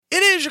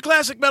is your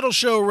Classic Metal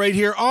Show right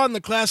here on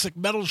the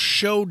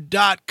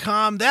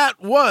ClassicMetalShow.com.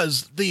 That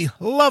was the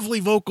lovely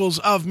vocals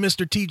of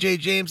Mr. TJ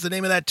James. The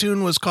name of that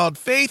tune was called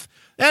Faith.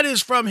 That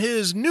is from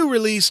his new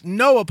release,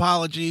 No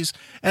Apologies.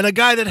 And a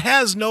guy that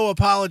has no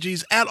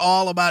apologies at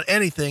all about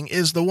anything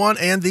is the one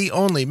and the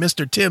only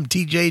Mr. Tim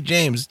TJ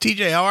James.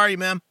 TJ, how are you,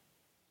 man?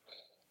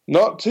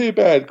 Not too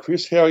bad,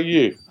 Chris. How are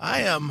you?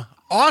 I am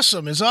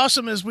awesome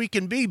as we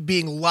can be,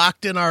 being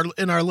locked in our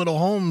little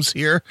homes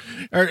here.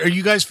 Are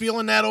you guys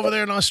feeling that over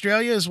there in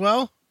Australia as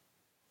well?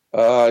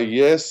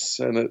 Yes,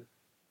 and it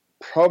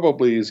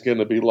probably is going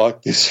to be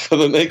like this for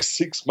the next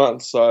 6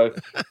 months, so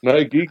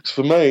no gigs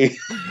for me.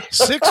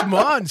 6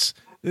 months?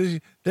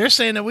 They're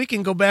saying that we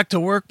can go back to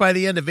work by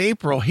the end of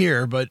April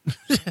here, but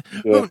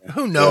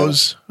who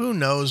knows? Yeah. Who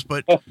knows?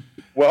 But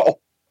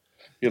well,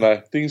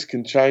 things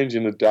can change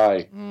in a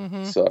day.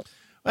 Mm-hmm. So,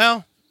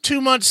 well, 2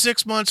 months,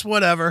 6 months,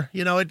 whatever.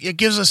 It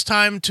gives us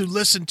time to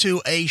listen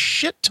to a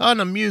shit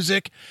ton of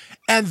music.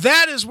 And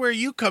that is where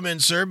you come in,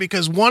 sir,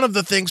 because one of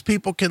the things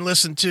people can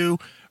listen to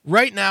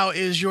right now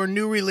is your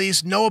new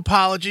release, No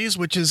Apologies,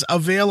 which is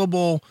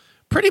available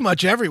pretty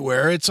much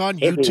everywhere. It's on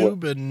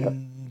YouTube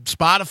and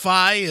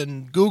Spotify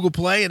and Google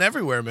Play and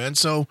everywhere, man.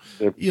 So,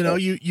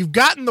 you've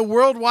gotten the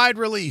worldwide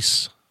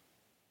release.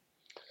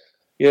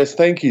 Yes,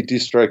 thank you,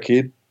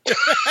 DistroKid.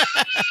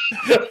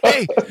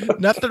 Hey,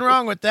 nothing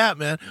wrong with that,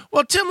 man.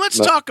 Well, Tim, let's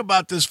talk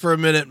about this for a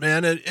minute,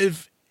 man.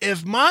 If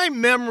my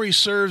memory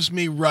serves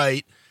me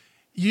right,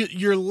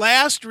 your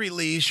last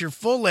release, your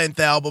full-length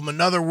album,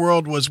 Another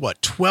World, was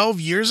what, 12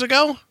 years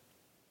ago?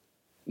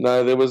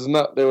 No, there was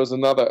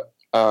another.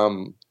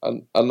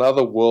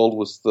 Another World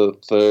was the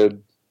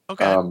third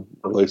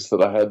release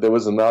that I had. There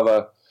was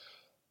another.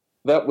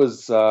 That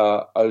was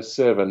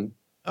 07.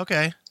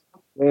 Okay.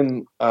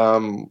 Then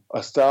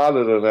I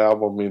started an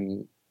album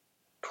in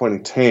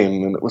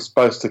 2010, and it was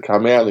supposed to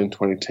come out in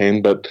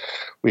 2010, but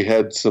we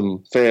had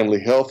some family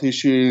health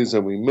issues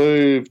and we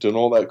moved and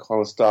all that kind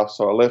of stuff.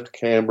 So I left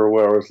Canberra,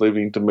 where I was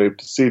living, to move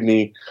to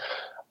Sydney,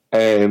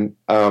 and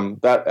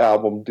that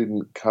album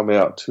didn't come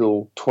out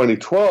till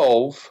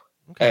 2012.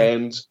 Okay.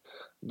 And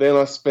then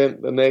I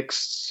spent the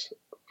next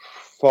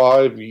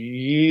 5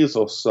 years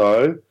or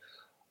so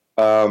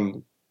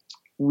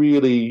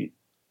really,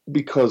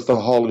 because the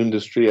whole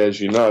industry,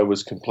 as you know,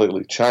 was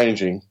completely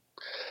changing.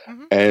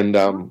 Mm-hmm. And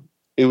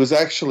it was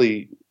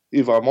actually,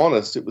 if I'm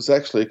honest, it was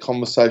actually a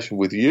conversation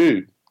with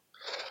you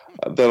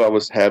that I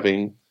was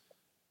having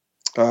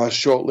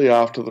shortly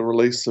after the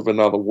release of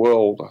Another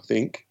World, I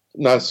think.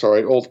 No,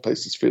 sorry, All the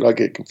Pieces Fit. I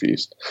get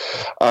confused.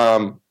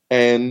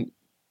 And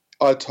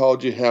I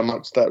told you how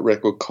much that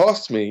record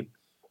cost me.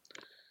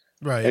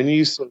 Right. And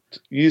you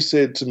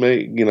said to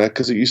me,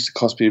 because it used to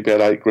cost me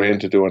about $8,000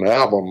 to do an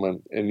album,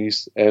 and you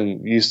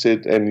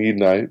said,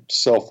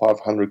 sell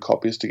 500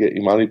 copies to get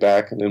your money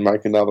back, and then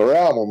make another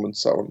album, and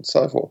so on and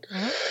so forth.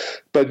 Mm-hmm.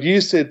 But you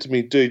said to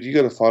me, dude, you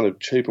got to find a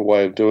cheaper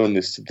way of doing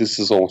this. This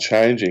is all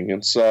changing,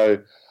 and so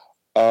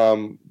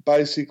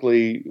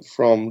basically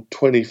from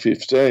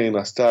 2015,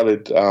 I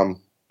started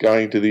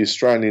going to the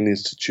Australian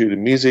Institute of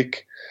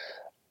Music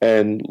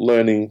and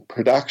learning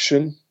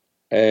production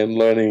and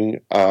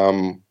learning.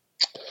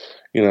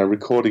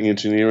 Recording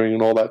engineering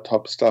and all that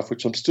type of stuff,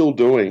 which I'm still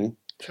doing.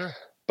 Sure.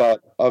 But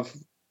I've,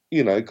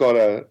 got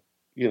a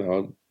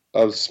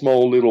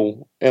small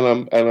little,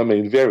 and I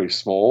mean very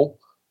small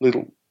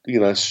little,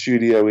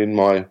 studio in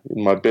my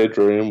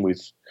bedroom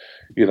with,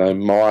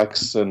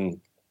 mics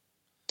and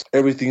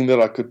everything that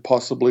I could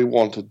possibly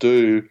want to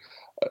do,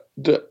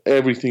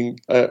 everything,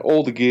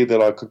 all the gear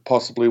that I could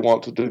possibly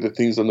want to do the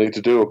things I need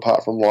to do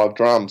apart from live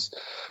drums.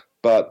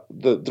 But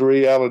the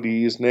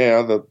reality is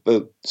now that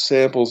the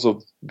samples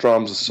of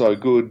drums are so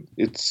good,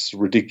 it's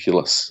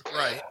ridiculous.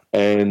 Right.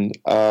 And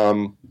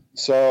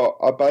so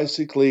I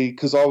basically,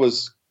 because I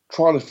was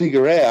trying to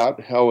figure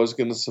out how I was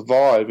going to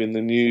survive in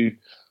the new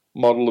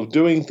model of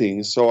doing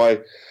things, so I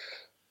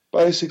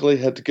basically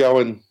had to go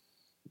and,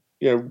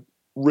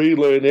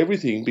 relearn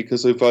everything,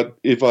 because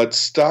if I'd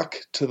stuck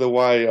to the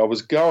way I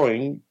was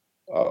going,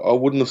 I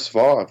wouldn't have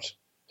survived.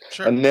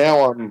 Sure. And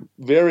now I'm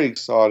very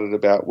excited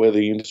about where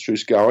the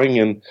industry's going,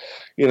 and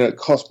it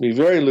cost me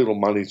very little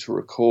money to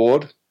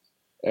record,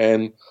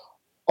 and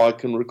I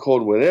can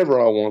record whenever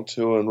I want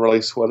to and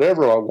release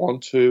whatever I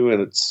want to, and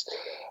it's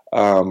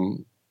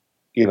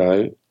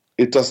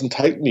it doesn't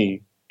take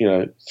me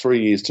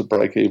 3 years to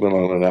break even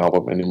on an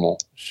album anymore.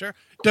 Sure.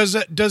 Does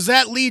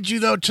that lead you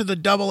though to the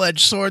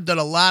double-edged sword that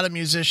a lot of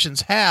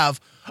musicians have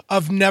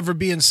of never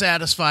being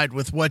satisfied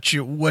with what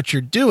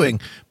you're doing,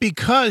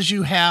 because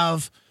you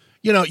have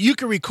you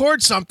can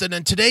record something,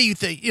 and today you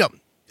think,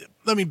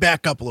 let me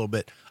back up a little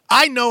bit.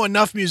 I know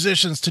enough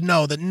musicians to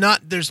know that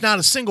there's not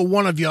a single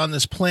one of you on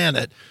this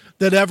planet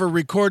that ever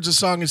records a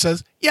song and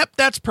says, yep,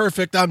 that's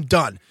perfect, I'm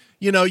done.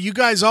 You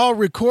guys all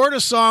record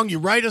a song, you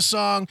write a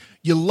song,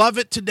 you love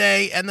it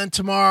today, and then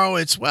tomorrow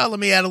it's, well, let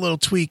me add a little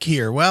tweak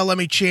here. Well, let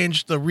me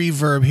change the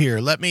reverb here.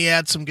 Let me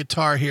add some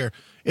guitar here.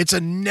 It's a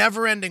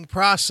never-ending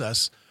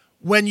process.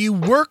 When you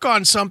work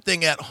on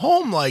something at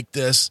home like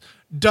this,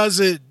 does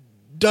it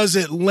does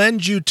it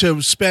lend you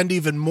to spend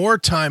even more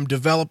time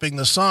developing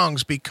the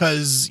songs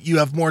because you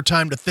have more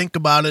time to think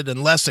about it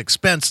and less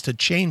expense to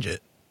change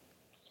it?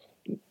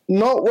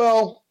 Not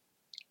well.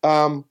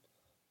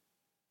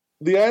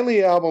 The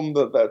only album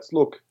that's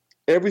look,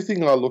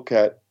 everything I look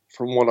at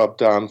from what I've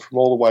done, from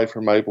all the way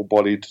from Able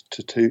Bodied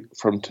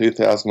from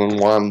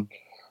 2001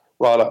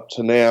 right up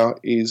to now,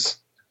 is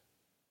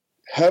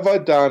have I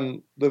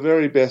done the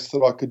very best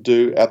that I could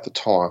do at the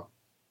time?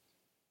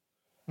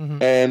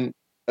 Mm-hmm. And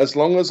as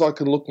long as I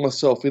can look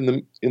myself in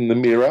the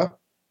mirror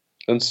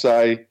and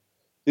say,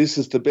 this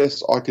is the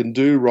best I can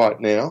do right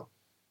now,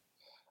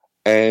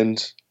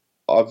 and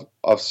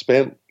I've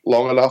spent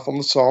long enough on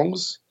the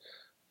songs,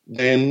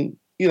 then,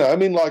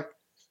 like,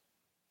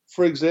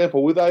 for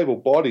example, with Able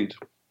Bodied,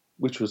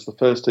 which was the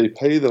first EP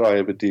that I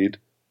ever did,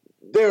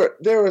 there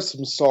are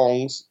some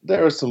songs,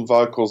 there are some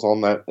vocals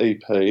on that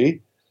EP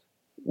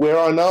where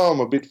I know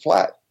I'm a bit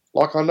flat.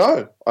 Like I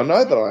know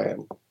that I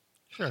am.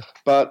 Sure.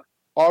 But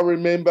I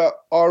remember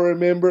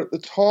at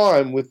the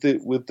time with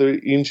the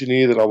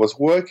engineer that I was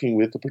working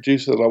with, the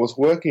producer that I was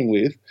working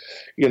with,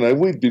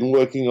 we'd been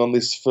working on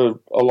this for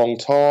a long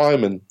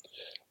time,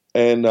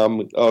 and I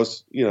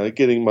was,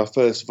 getting my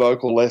first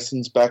vocal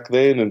lessons back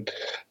then, and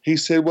he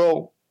said,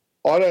 well,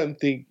 I don't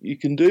think you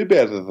can do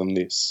better than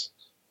this.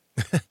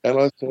 And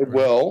I said,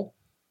 well,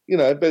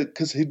 but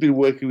because he'd been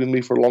working with me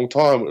for a long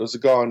time, it was a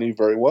guy I knew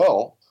very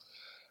well.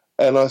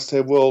 And I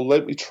said, well,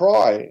 let me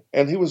try.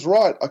 And he was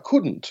right. I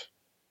couldn't,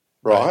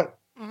 right?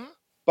 Mm-hmm.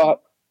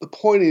 But the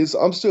point is,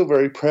 I'm still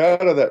very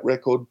proud of that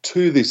record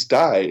to this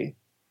day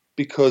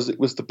because it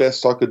was the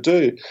best I could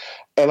do.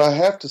 And I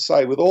have to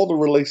say, with all the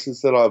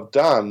releases that I've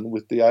done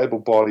with the Able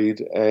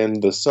Bodied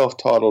and the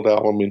self-titled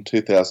album in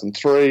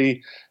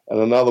 2003 and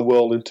Another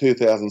World in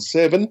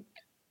 2007,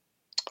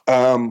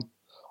 I'm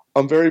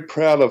very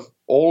proud of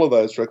all of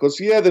those records.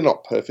 Yeah, they're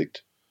not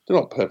perfect.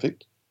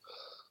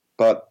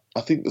 But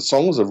I think the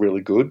songs are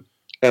really good.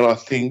 And I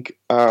think,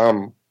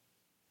 I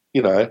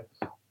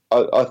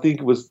think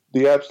it was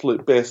the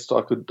absolute best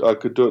I could do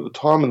at the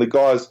time. And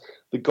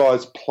the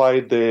guys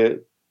played their,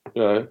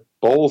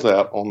 balls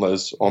out on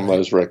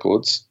those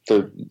records,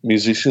 the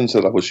musicians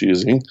that I was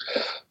using.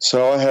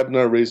 So I have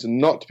no reason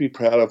not to be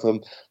proud of them.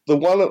 The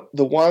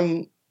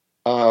one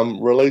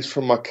release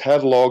from my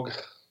catalogue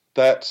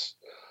that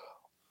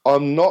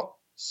I'm not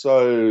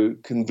so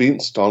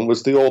convinced on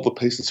was the All the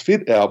Pieces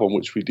Fit album,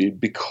 which we did,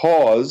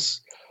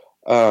 because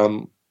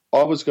there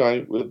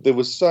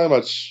was so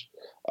much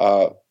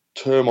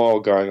turmoil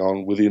going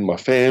on within my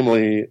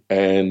family,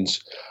 and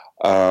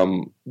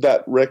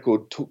that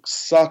record took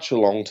such a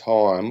long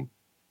time,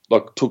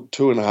 took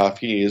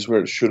 2.5 years,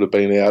 where it should have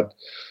been out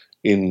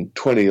in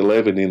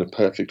 2011 in a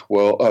perfect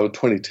world,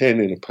 2010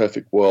 in a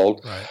perfect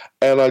world. Right.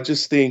 And I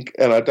just think,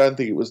 and I don't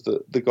think it was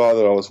the guy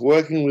that I was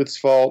working with's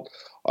fault.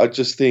 I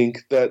just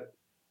think that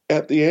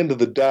at the end of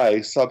the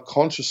day,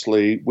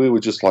 subconsciously, we were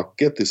just like,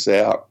 get this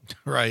out.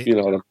 Right. You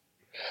know what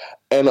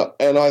I mean?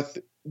 And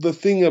the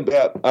thing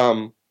about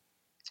No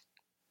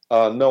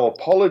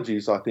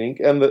Apologies, I think,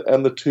 and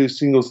the two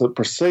singles that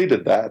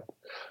preceded that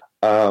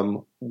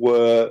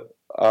were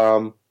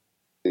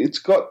it's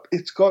got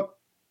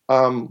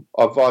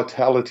a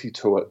vitality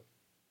to it.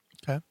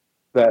 Okay.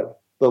 That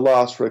the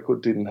last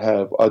record didn't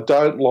have. I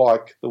don't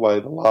like the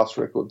way the last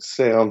record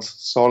sounds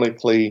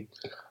sonically.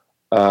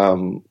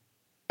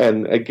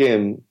 And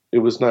again, it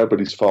was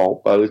nobody's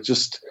fault, but it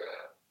just,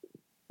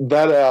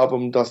 that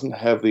album doesn't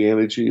have the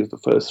energy of the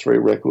first three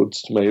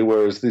records to me,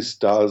 whereas this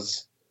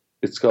does.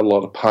 It's got a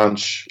lot of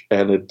punch,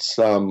 and it's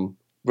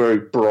very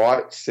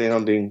bright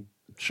sounding.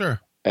 Sure.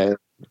 And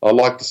I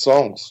like the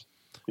songs,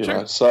 you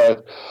know.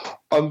 So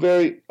I'm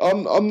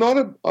not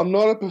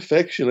a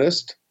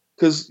perfectionist,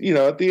 because,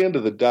 at the end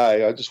of the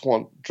day, I just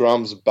want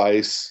drums,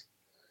 bass,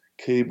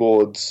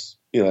 keyboards,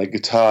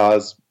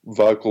 guitars,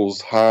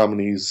 vocals,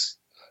 harmonies,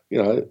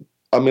 I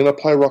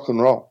play rock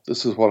and roll.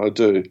 This is what I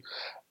do.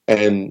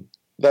 And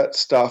that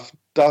stuff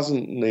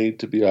doesn't need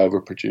to be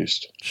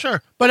overproduced.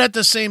 Sure. But at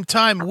the same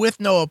time,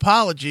 with No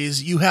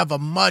Apologies, you have a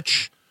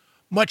much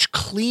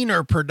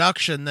cleaner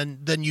production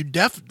than you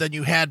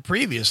had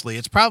previously.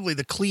 It's probably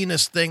the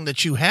cleanest thing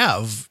that you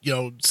have,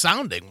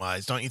 sounding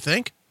wise, don't you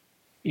think?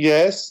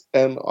 Yes,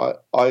 and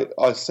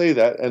I see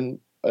that, and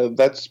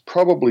that's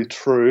probably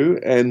true.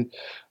 And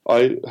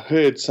I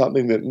heard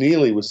something that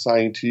Neely was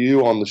saying to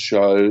you on the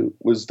show,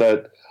 was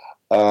that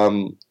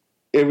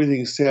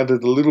everything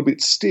sounded a little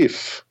bit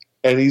stiff,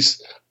 and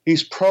he's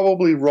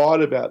probably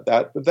right about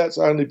that, but that's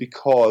only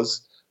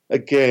because,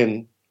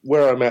 again,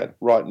 where I'm at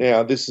right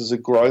now, this is a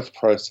growth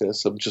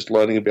process. I'm just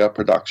learning about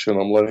production.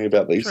 I'm learning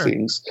about these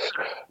things.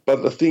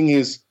 But the thing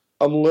is,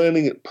 I'm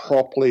learning it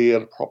properly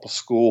at a proper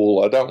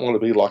school. I don't want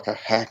to be like a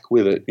hack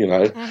with it,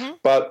 Mm-hmm.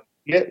 But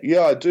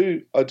yeah, I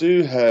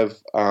do have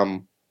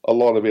a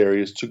lot of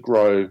areas to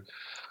grow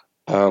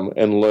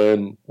and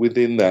learn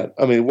within that.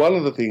 One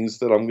of the things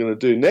that I'm going to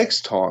do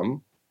next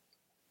time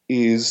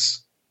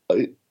is,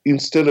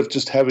 instead of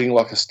just having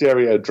like a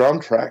stereo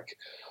drum track,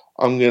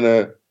 I'm going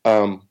to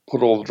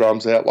put all the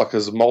drums out like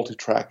as a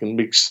multi-track and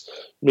mix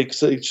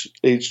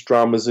each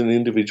drum as an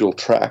individual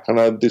track. I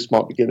know this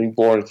might be getting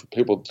boring for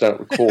people that don't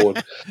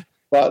record,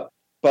 but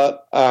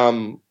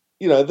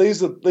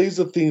these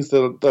are things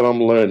that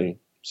I'm learning.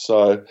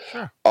 So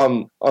sure.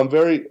 I'm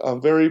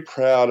very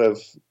proud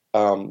of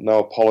No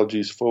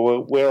Apologies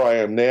for where I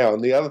am now.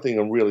 And the other thing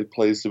I'm really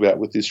pleased about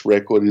with this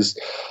record is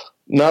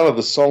none of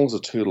the songs are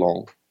too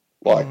long.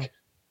 Like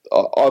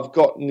I've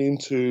gotten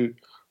into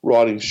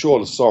writing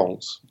shorter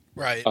songs,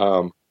 right?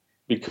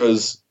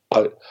 Because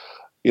I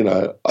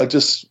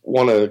just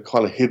want to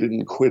kind of hit it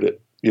and quit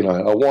it. I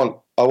want.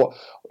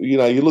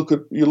 You look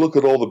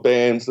at all the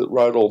bands that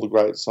wrote all the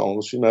great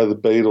songs. The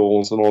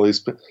Beatles and all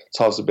these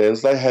types of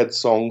bands. They had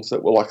songs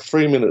that were like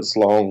 3 minutes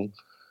long,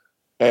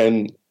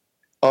 and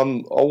I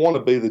want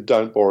to be the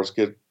don't bore us,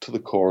 get to the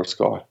chorus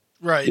guy.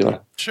 Right.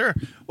 Sure.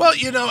 Well,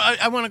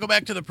 I want to go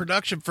back to the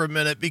production for a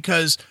minute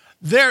because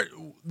there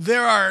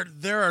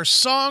are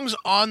songs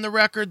on the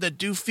record that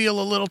do feel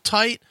a little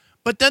tight,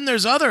 but then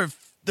there's other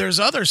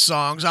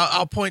songs.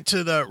 I'll point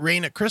to the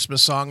Rain at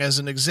Christmas song as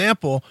an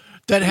example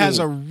that has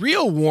a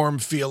real warm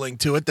feeling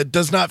to it that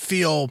does not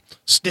feel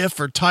stiff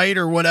or tight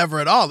or whatever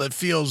at all. That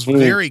feels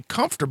very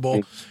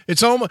comfortable.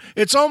 It's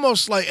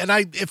almost like, and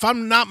if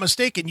I'm not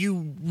mistaken,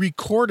 you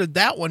recorded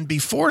that one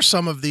before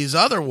some of these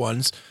other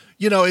ones.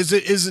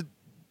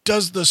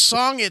 Does the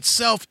song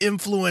itself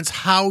influence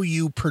how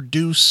you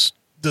produce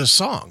the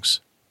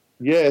songs?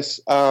 Yes.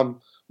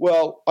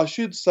 Well, I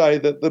should say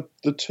that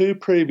the two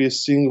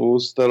previous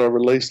singles that I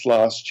released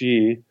last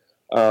year,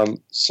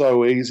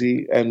 So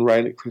Easy and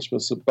Rain at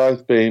Christmas, have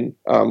both been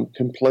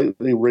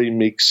completely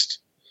remixed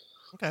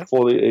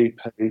for the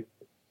EP.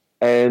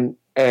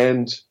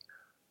 And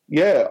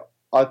yeah,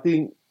 I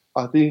think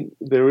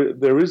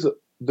there is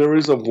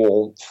a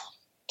warmth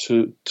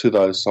to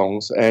those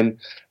songs, and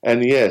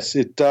yes,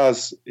 it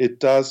does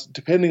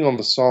depending on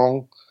the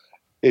song,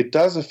 it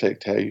does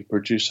affect how you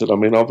produce it. I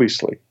mean,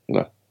 obviously,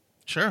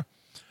 Sure.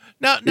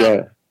 Now,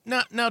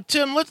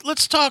 Tim,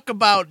 let's talk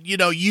about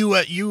you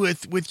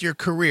with your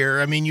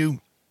career. I mean,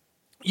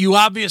 you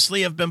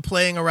obviously have been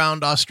playing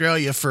around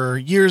Australia for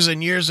years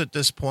and years at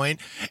this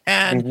point,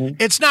 and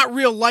it's not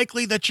real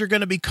likely that you're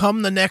going to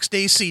become the next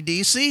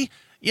AC/DC.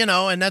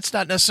 And that's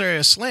not necessarily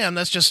a slam.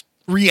 That's just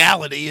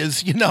reality.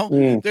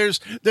 There's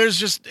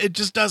just, it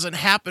just doesn't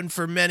happen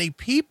for many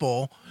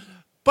people.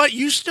 But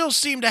you still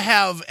seem to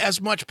have as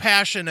much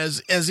passion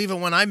as even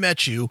when I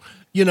met you,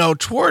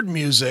 toward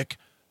music.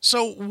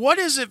 So what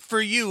is it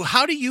for you?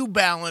 How do you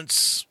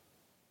balance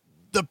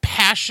the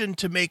passion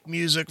to make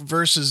music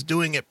versus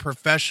doing it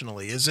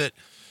professionally? Is it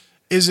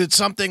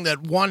something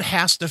that one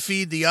has to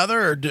feed the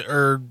other,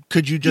 or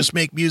could you just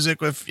make music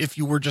if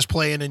you were just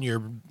playing in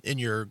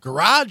your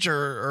garage,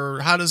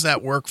 or how does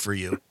that work for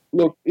you?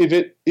 Look, if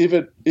it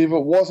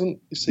wasn't,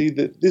 you see,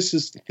 that this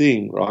is the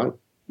thing, right?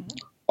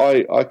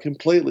 I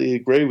completely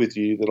agree with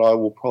you that I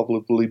will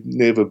probably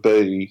never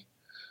be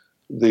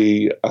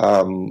the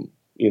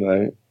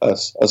a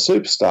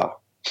superstar.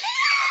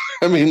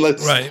 I mean,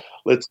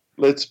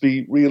 let's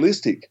be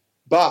realistic.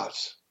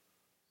 But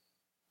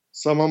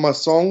some of my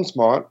songs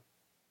might,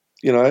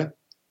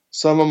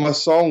 some of my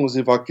songs,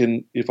 if I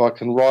can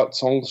write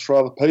songs for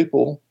other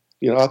people,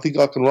 I think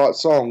I can write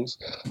songs.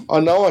 I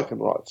know I can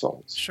write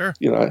songs. Sure.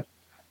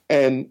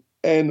 And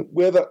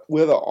whether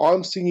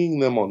I'm singing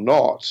them or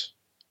not,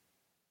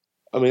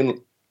 I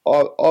mean,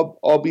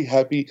 I'll be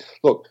happy.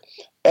 Look,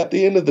 at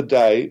the end of the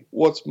day,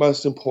 what's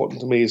most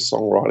important to me is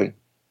songwriting.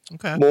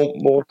 Okay.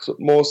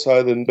 More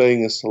so than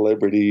being a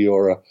celebrity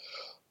or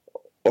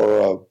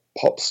a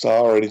pop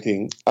star or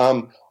anything.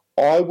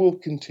 I will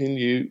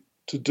continue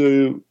to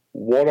do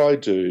what I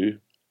do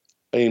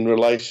in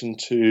relation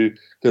to,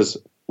 because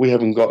we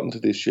haven't gotten to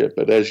this yet,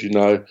 but as you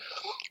know,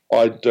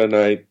 I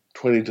donate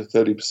 20 to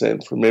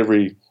 30% from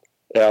every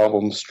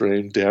album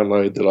stream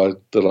download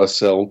that I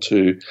sell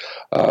to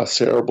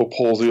cerebral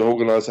palsy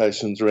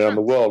organisations around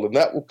the world, and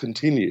that will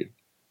continue.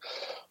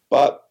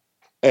 But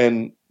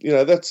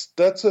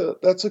that's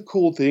a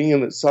cool thing,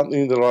 and it's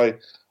something that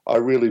I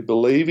really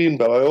believe in.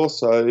 But I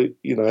also,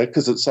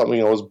 because it's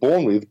something I was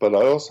born with, but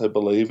I also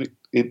believe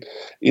it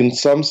in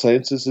some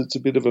senses it's a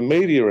bit of a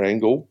media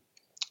angle.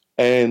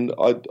 And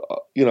I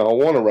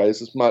want to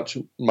raise as much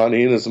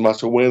money and as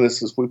much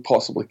awareness as we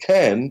possibly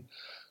can.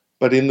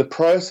 But in the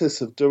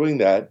process of doing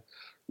that,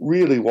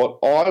 really what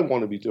I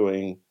want to be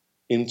doing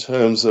in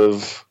terms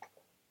of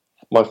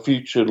my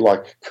future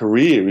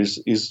career is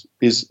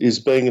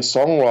being a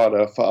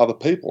songwriter for other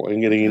people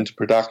and getting into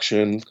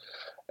production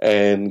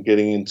and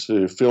getting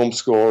into film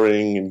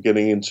scoring and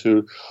getting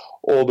into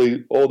all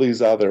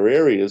these other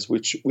areas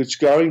which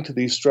going to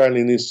the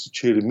Australian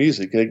Institute of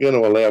Music are going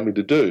to allow me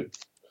to do.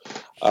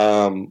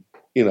 And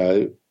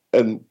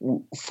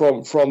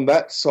from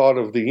that side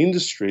of the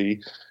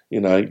industry,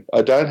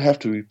 I don't have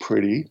to be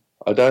pretty.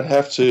 I don't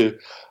have to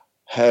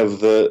have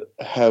the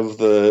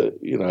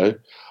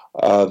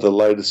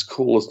latest,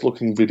 coolest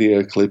looking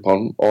video clip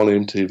on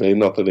MTV.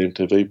 Not that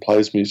MTV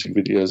plays music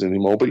videos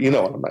anymore, but you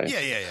know what I mean.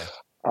 Yeah.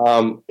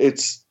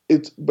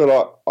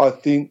 But I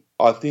think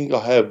I think I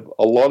have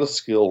a lot of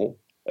skill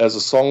as a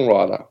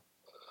songwriter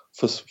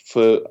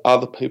for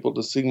other people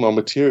to sing my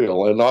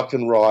material, and I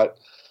can write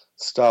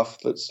stuff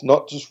that's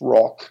not just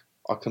rock.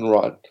 I can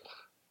write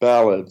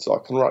ballads. I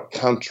can write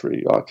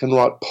country. I can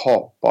write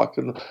pop.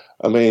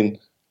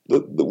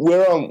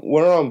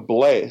 Where I'm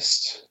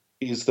blessed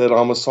is that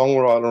I'm a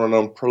songwriter and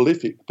I'm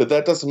prolific, but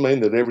that doesn't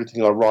mean that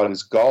everything I write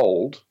is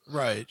gold.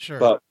 Right, sure.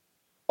 But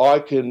I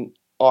can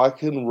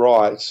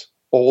write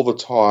all the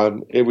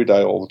time, every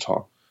day, all the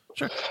time.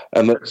 Sure.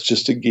 And that's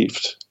just a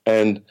gift.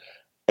 And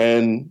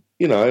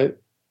you know,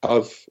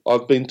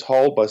 I've been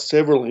told by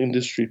several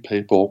industry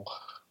people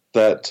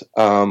that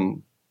I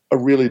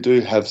really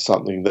do have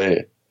something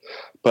there.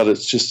 But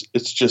it's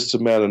just a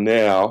matter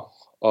now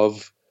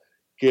of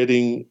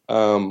getting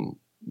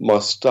my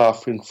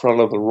stuff in front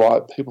of the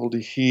right people to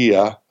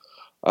hear,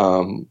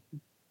 you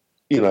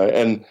know,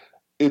 and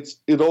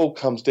it all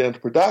comes down to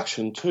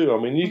production too.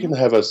 I mean, you can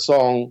have a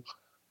song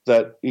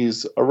that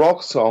is a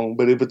rock song,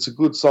 but if it's a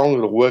good song,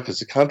 it'll work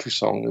as a country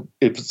song.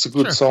 If it's a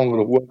good song,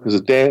 it'll work as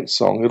a dance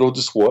song. It'll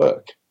just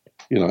work,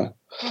 you know.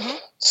 Mm-hmm.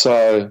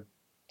 So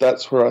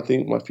that's where I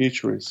think my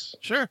future is.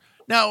 Sure.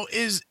 Now,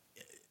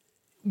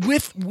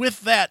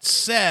 with that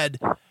said,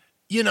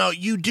 you know,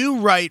 you do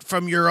write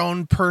from your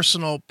own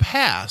personal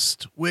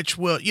past, which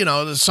will, you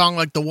know, the song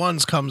like The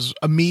Ones comes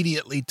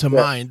immediately to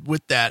mind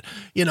with that.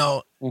 You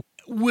know,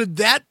 would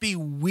that be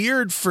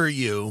weird for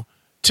you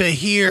to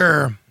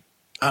hear,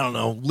 I don't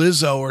know,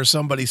 Lizzo or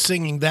somebody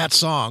singing that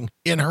song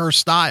in her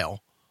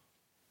style?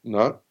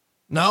 No.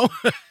 No?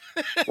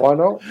 Why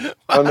not?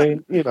 I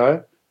mean, you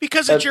know.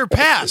 Because it's your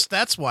past.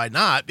 That's why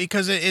not.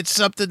 Because it's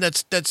something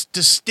that's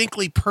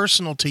distinctly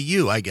personal to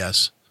you, I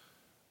guess.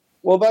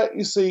 Well, that,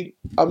 you see,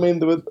 I mean,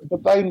 but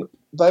they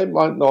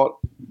might not.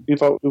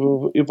 If I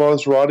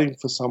was writing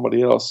for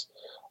somebody else,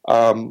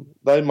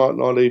 they might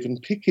not even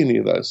pick any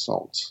of those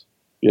songs.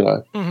 You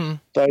know, mm-hmm.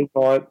 They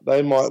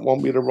might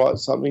want me to write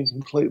something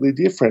completely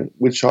different,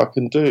 which I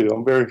can do.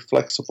 I'm very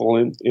flexible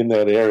in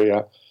that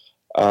area.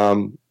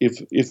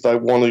 If they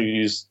want to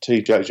use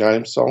T.J.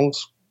 James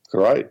songs,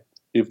 great.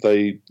 If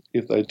they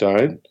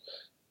don't,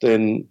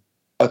 then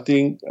I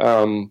think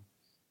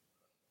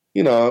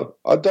you know,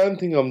 I don't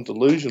think I'm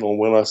delusional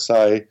when I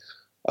say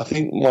I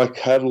think my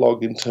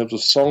catalogue in terms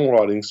of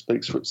songwriting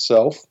speaks for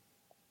itself,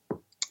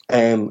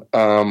 and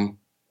I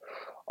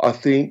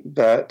think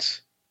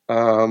that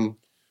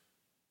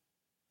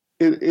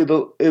it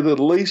at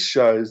least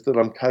shows that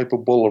I'm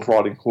capable of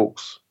writing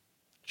hooks.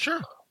 Sure.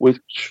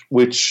 Which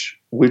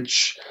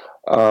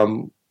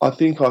I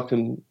think I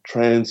can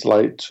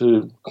translate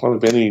to kind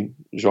of any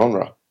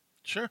genre.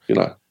 Sure. You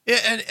know.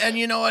 Yeah, and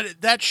you know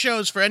what? That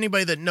shows for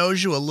anybody that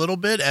knows you a little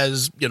bit,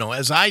 as you know,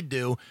 as I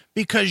do,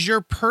 because you're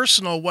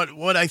personal.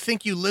 What I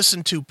think you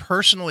listen to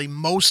personally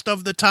most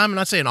of the time, I'm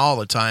not saying all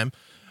the time,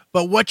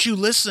 but what you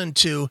listen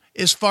to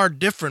is far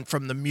different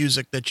from the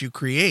music that you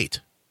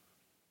create.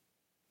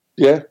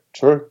 Yeah,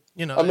 true.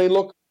 You know, I mean,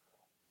 look,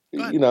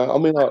 you know, I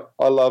mean, I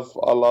love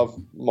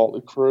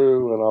Motley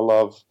Crue and I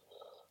love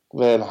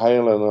Van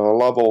Halen and I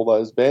love all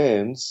those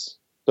bands,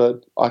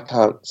 but I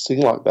can't sing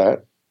like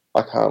that.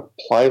 I can't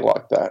play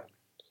like that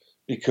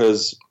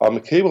because I'm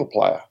a keyboard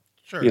player.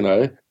 Sure. You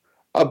know,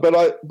 but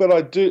I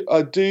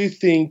do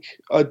think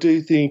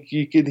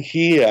you can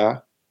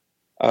hear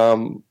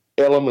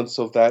elements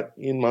of that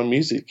in my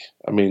music.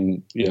 I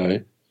mean, you know,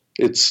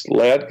 it's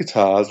loud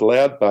guitars,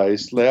 loud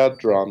bass, loud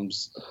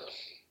drums.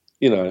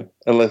 You know,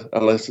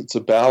 unless it's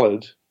a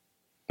ballad,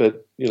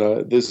 but you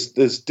know,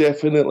 there's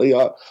definitely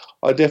I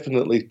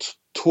definitely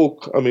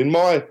took. I mean,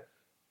 my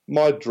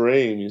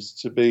dream is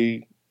to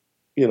be,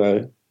 you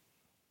know,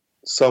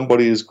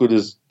 somebody as good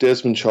as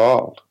Desmond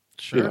Child.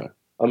 Sure. You know?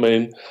 I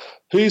mean,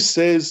 who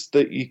says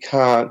that you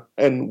can't,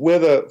 and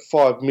whether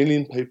 5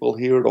 million people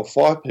hear it or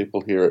 5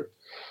 people hear it,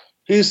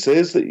 who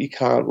says that you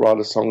can't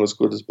write a song as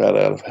good as Bat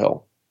Out of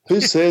Hell?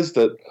 Who says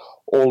that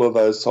all of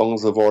those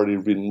songs have already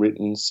been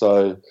written,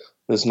 so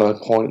there's no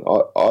point?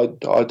 I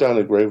don't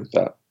agree with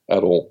that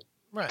at all.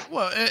 Right.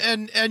 Well,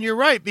 and you're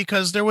right,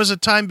 because there was a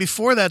time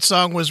before that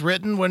song was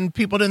written when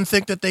people didn't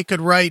think that they could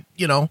write,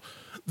 you know,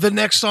 the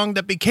next song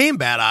that became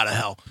Bat Out of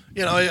Hell.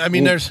 You know, I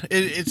mean,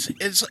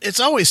 it's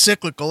always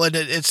cyclical, and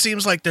it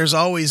seems like there's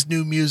always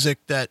new music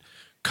that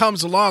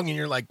comes along, and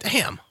you're like,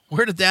 damn,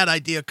 where did that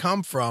idea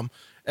come from?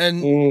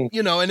 And,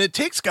 you know, and it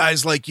takes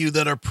guys like you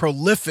that are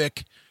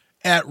prolific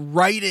at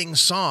writing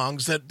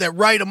songs that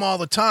write them all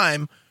the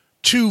time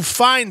to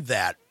find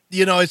that.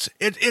 You know,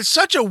 it's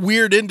such a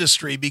weird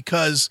industry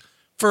because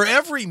for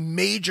every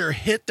major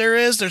hit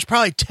there's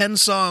probably 10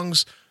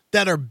 songs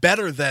that are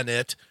better than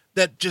it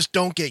that just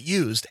don't get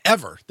used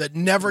ever, that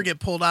never get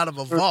pulled out of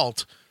a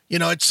vault. You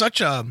know, it's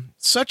such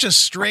a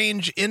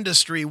strange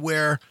industry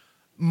where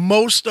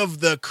most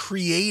of the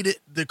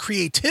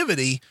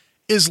creativity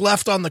is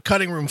left on the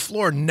cutting room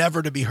floor,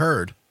 never to be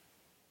heard.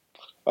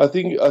 I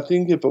think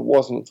if it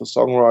wasn't for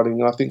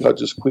songwriting, I think I'd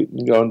just quit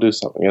and go and do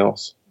something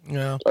else.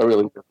 Yeah. I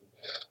really do.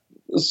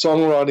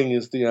 Songwriting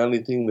is the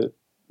only thing that,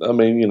 I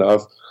mean, you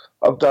know,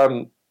 I've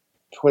done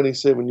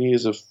 27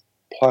 years of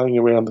playing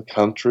around the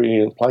country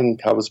and playing in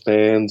covers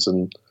bands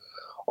and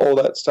all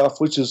that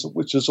stuff, which is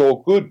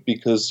all good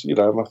because, you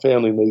know, my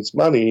family needs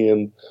money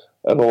and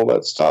all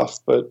that stuff.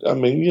 But I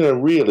mean, you know,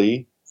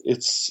 really,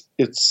 it's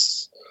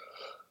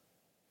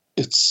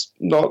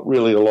not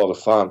really a lot of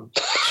fun.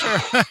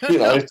 Sure. You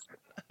know,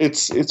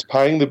 it's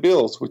paying the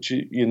bills, which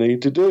you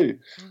need to do.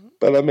 Mm-hmm.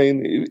 But I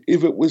mean,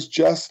 if it was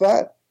just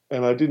that,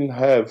 and I didn't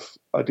have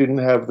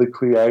the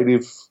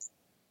creative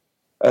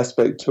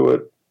aspect to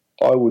it,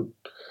 I would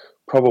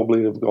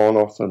probably have gone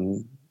off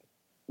and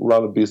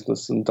run a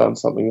business and done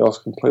something else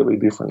completely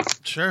different.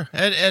 Sure.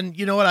 And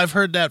you know what? I've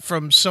heard that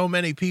from so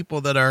many people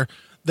that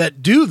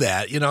do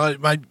that. You know,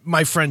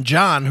 my friend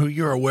John, who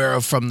you're aware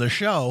of from the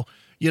show,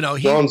 you know,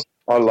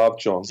 I love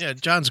John. Yeah,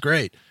 John's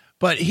great.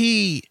 But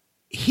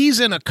he's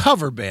in a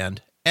cover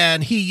band,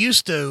 and he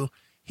used to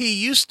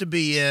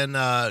be in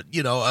an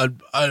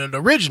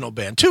original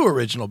band, 2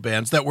 original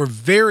bands that were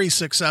very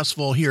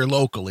successful here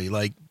locally.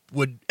 Like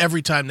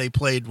every time they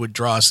played would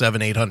draw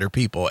 700-800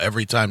 people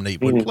every time they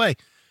would play.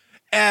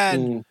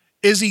 And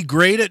is he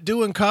great at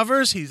doing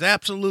covers? He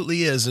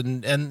absolutely is.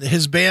 And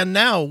his band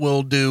now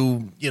will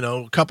do, you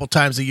know, a couple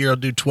times a year, will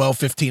do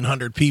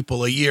 1,200-1,500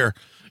 people a year.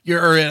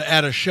 You're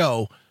at a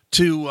show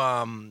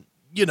to,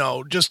 you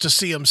know, just to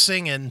see him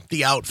sing in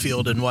the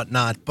outfield and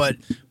whatnot. But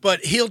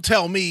he'll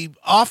tell me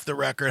off the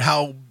record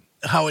how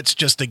it's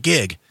just a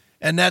gig.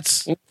 And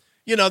that's,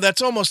 you know,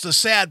 that's almost the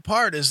sad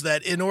part, is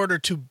that in order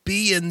to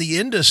be in the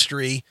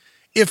industry,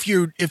 if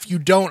you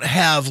don't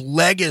have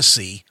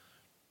legacy,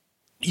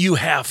 you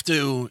have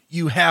to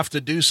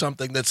do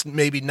something that's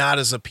maybe not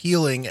as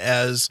appealing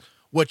as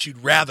what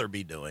you'd rather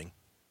be doing.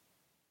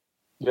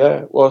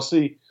 Yeah. Well,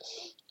 see,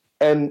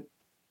 and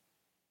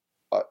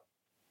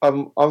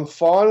I'm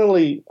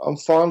finally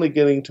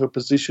getting to a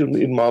position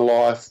in my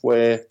life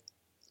where,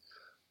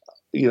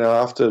 you know,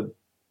 after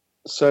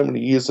so many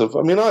years of,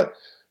 I mean, I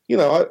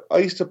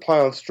used to play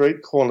on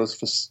street corners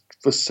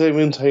for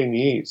 17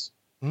 years,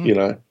 you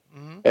know,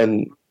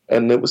 and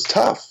it was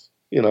tough,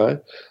 you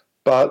know,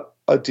 but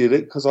I did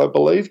it because I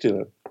believed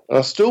in it, and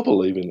I still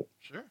believe in it.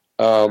 Sure.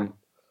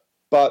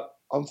 But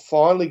I'm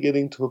finally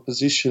getting to a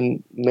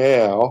position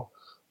now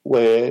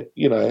where,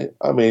 you know,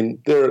 I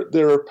mean,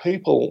 there are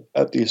people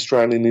at the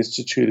Australian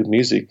Institute of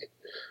Music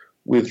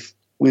with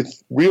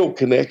real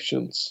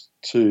connections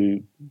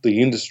to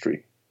the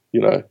industry,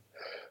 you know,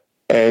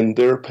 and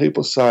there are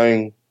people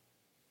saying,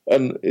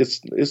 and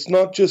it's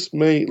not just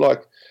me,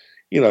 like,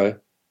 you know,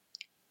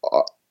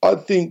 I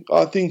think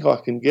I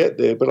can get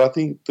there, but I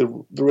think the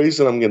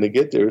reason I'm going to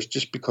get there is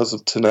just because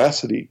of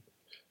tenacity.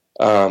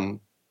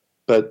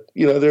 But,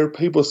 you know, there are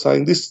people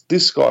saying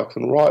this guy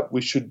can write.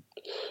 We should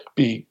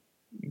be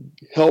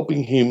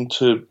helping him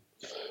to,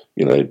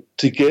 you know,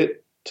 to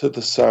get to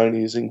the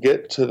Sonys and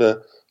get to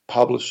the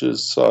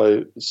publishers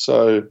so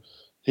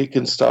he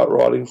can start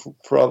writing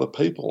for other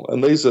people.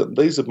 And these are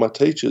my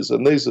teachers,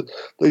 and these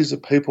are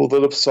people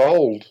that have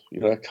sold,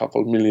 you know, a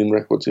couple of million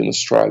records in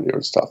Australia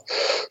and stuff.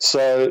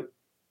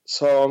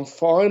 So I'm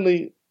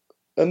finally,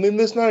 and then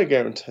there's no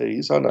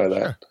guarantees, I know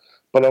that, sure.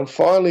 But I'm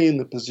finally in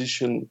the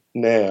position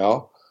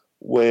now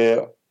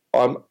where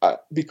I'm,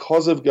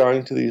 because of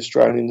going to the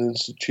Australian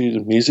Institute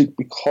of Music,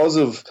 because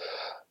of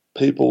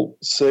people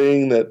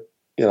seeing that,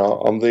 you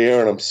know, I'm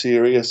there and I'm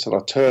serious and I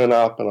turn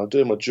up and I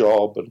do my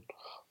job and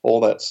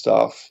all that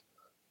stuff,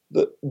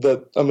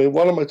 that I mean,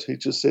 one of my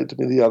teachers said to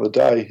me the other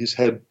day, he's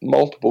had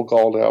multiple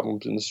gold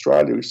albums in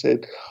Australia, he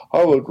said,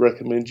 I would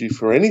recommend you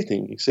for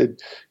anything. He said,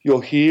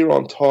 you're here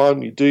on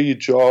time, you do your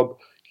job,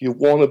 you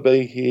want to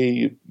be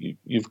here,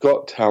 you've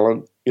got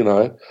talent, you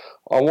know,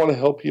 I want to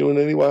help you in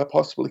any way I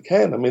possibly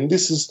can. I mean,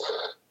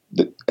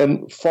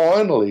 and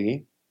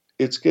finally,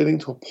 it's getting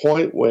to a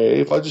point where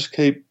if I just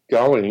keep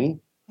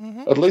going,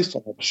 at least I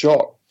have a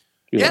shot.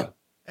 Yeah,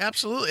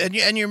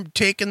 absolutely. And you're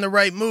taking the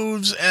right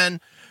moves.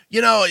 And,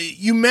 you know,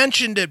 you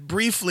mentioned it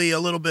briefly a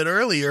little bit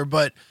earlier,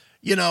 but,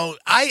 you know,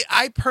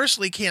 I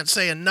personally can't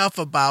say enough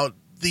about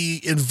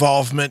the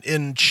involvement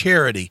in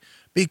charity,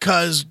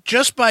 because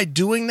just by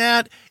doing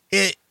that,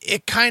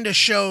 it kind of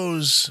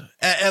shows,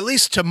 at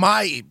least to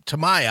my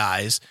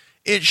eyes,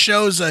 it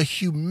shows a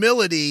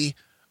humility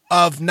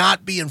of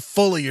not being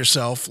full of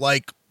yourself,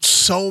 like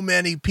so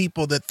many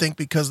people that think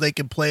because they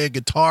can play a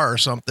guitar or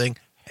something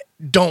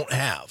don't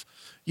have.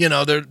 You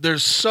know,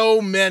 there's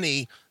so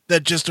many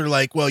that just are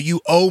like, well, you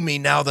owe me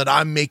now that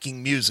I'm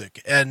making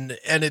music, and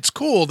it's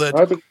cool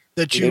that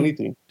you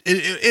anything.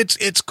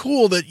 It's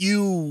cool that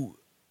you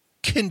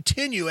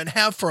continue and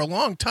have for a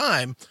long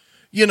time,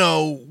 you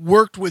know,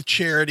 worked with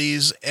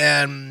charities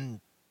and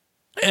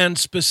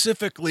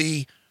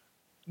specifically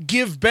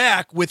give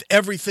back with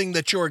everything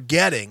that you're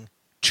getting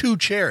to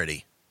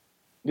charity.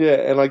 Yeah,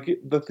 and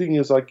the thing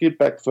is, I give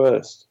back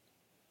first.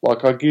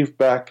 Like, I give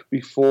back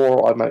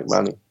before I make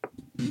money.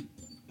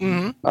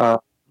 Mm-hmm.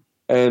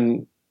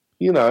 And,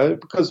 you know,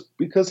 because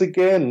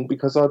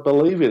I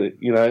believe in it,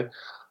 you know,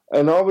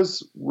 and I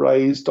was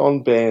raised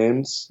on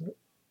bands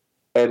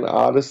and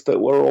artists that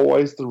were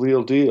always the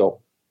real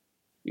deal.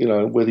 You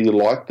know, whether you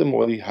liked them or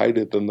whether you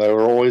hated them, they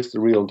were always the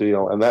real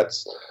deal. And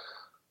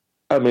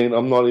I mean,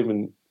 I'm not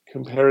even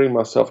comparing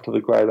myself to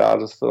the great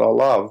artists that I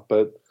love,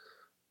 but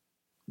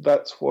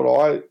that's what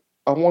I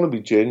want to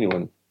be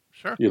genuine.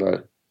 Sure. You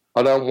know,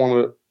 I don't want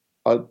to.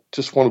 I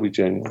just want to be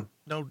genuine.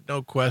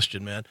 No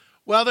question, man.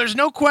 Well, there's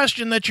no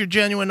question that you're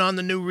genuine on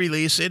the new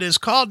release. It is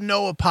called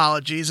No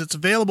Apologies. It's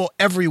available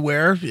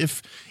everywhere.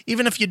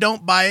 Even if you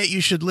don't buy it,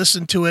 you should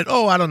listen to it.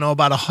 Oh, I don't know,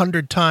 about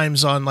 100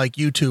 times on like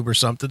YouTube or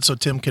something, so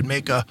Tim can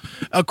make a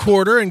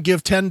quarter and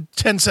give 10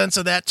 cents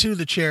of that to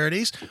the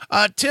charities.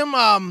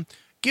 Tim,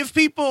 give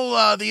people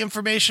the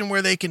information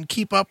where they can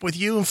keep up with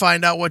you and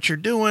find out what you're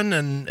doing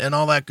and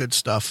all that good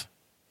stuff.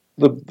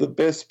 The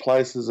best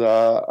places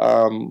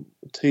are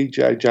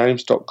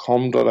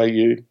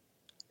tjjames.com.au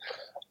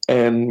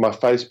and my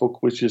Facebook,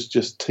 which is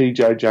just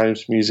TJ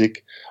James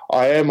Music.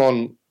 I am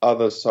on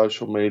other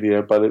social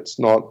media, but it's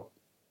not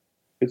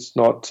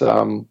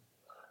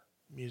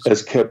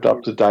as kept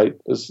up to date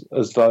as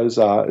those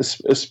are,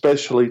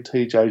 especially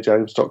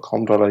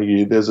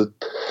tjjames.com.au.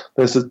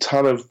 There's a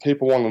ton of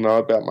people want to know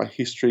about my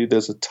history.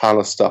 There's a ton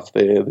of stuff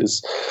there.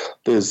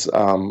 There's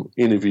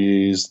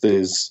interviews.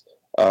 There's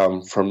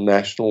from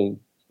national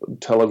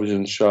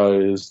television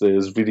shows,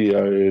 there's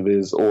video,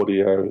 there's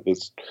audio,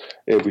 there's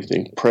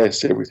everything,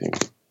 press, everything.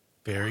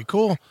 Very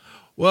cool.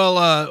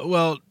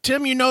 Well,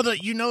 Tim, you know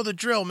the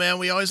drill, man.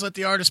 We always let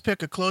the artist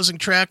pick a closing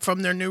track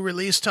from their new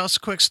release. Tell us a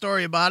quick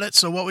story about it.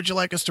 So what would you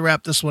like us to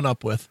wrap this one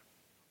up with?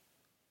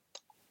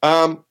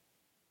 You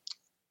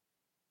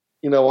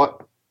know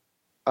what?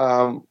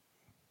 I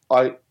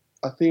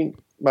think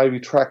maybe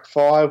track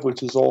 5,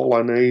 which is All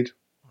I Need.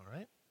 All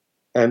right.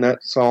 And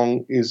that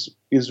song is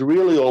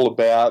really all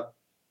about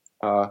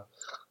the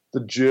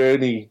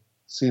journey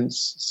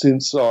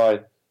since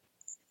I,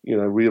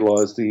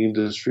 realized the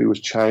industry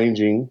was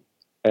changing.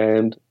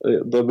 And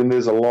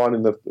there's a line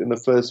in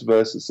the first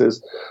verse that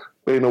says,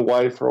 "Been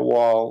away for a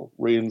while,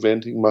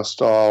 reinventing my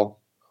style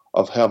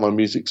of how my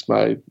music's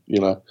made."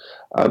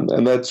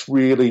 And that's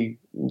really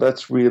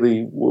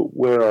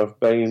where I've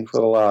been for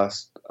the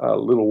last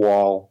little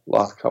while,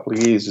 last couple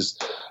of years,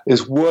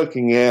 is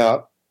working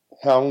out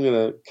how I'm going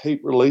to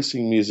keep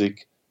releasing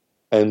music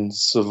and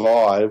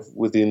survive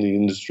within the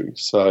industry.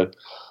 So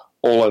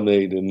All I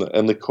Need,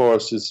 and the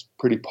chorus is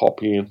pretty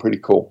poppy and pretty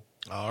cool.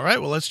 All right,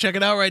 well, let's check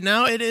it out right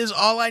now. It is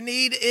All I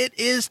Need. It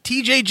is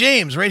TJ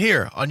James right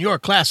here on your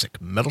Classic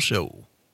Metal Show.